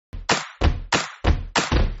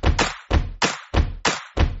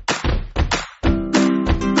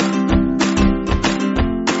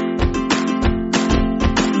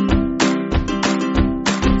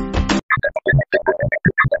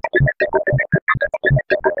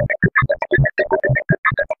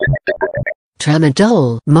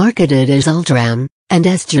Tramadol, marketed as Ultram, and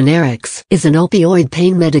as generics, is an opioid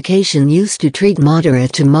pain medication used to treat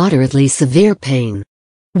moderate to moderately severe pain.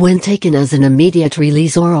 When taken as an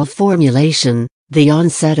immediate-release oral formulation, the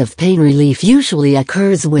onset of pain relief usually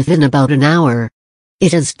occurs within about an hour.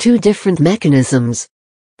 It has two different mechanisms.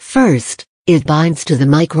 First, it binds to the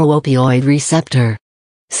micro-opioid receptor.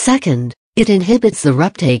 Second, it inhibits the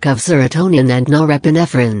uptake of serotonin and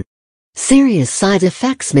norepinephrine. Serious side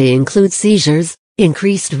effects may include seizures,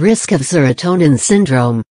 increased risk of serotonin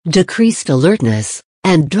syndrome, decreased alertness,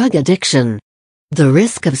 and drug addiction. The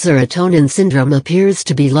risk of serotonin syndrome appears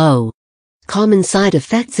to be low. Common side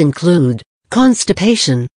effects include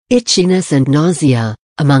constipation, itchiness and nausea,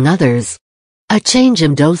 among others. A change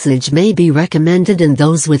in dosage may be recommended in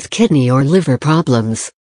those with kidney or liver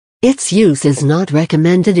problems. Its use is not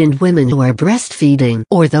recommended in women who are breastfeeding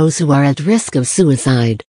or those who are at risk of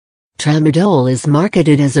suicide. Tramadol is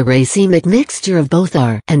marketed as a racemic mixture of both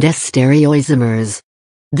R and S stereoisomers.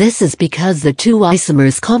 This is because the two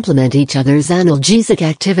isomers complement each other's analgesic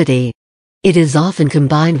activity. It is often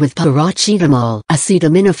combined with paracetamol,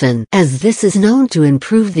 acetaminophen, as this is known to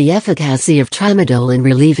improve the efficacy of tramadol in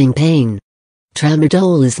relieving pain.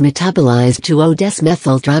 Tramadol is metabolized to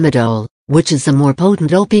O-desmethyltramadol, which is a more potent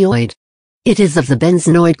opioid. It is of the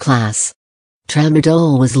benzenoid class.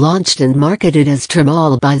 Tramadol was launched and marketed as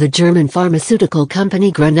Tramadol by the German pharmaceutical company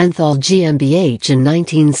Grünenthal GmbH in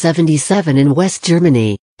 1977 in West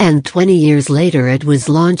Germany, and 20 years later it was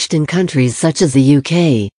launched in countries such as the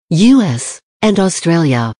UK, US, and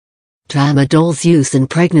Australia. Tramadol's use in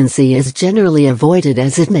pregnancy is generally avoided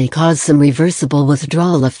as it may cause some reversible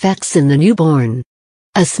withdrawal effects in the newborn.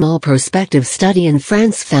 A small prospective study in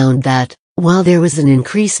France found that, while there was an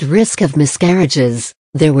increased risk of miscarriages,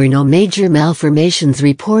 there were no major malformations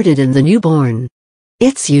reported in the newborn.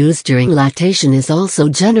 Its use during lactation is also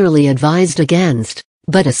generally advised against,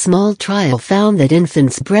 but a small trial found that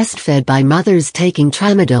infants breastfed by mothers taking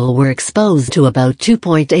tramadol were exposed to about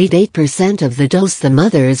 2.88% of the dose the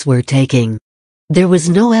mothers were taking. There was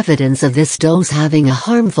no evidence of this dose having a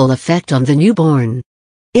harmful effect on the newborn.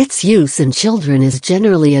 Its use in children is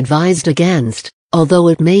generally advised against, although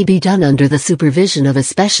it may be done under the supervision of a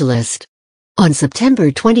specialist. On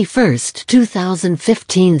September 21,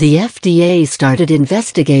 2015, the FDA started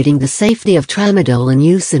investigating the safety of tramadol in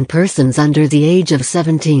use in persons under the age of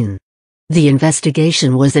 17. The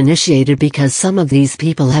investigation was initiated because some of these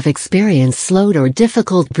people have experienced slowed or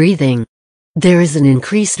difficult breathing. There is an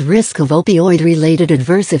increased risk of opioid-related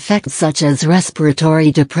adverse effects such as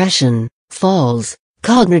respiratory depression, falls,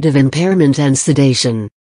 cognitive impairment and sedation.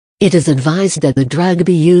 It is advised that the drug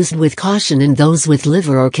be used with caution in those with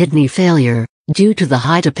liver or kidney failure, due to the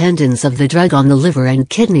high dependence of the drug on the liver and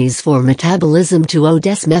kidneys for metabolism to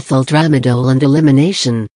O-desmethyltramadol and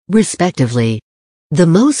elimination, respectively. The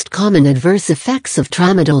most common adverse effects of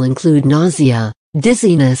tramadol include nausea,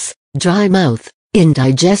 dizziness, dry mouth,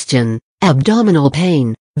 indigestion, abdominal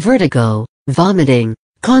pain, vertigo, vomiting,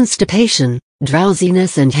 constipation,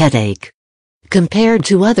 drowsiness and headache. Compared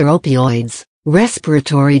to other opioids,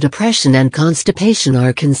 respiratory depression and constipation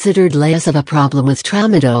are considered less of a problem with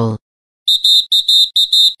tramadol,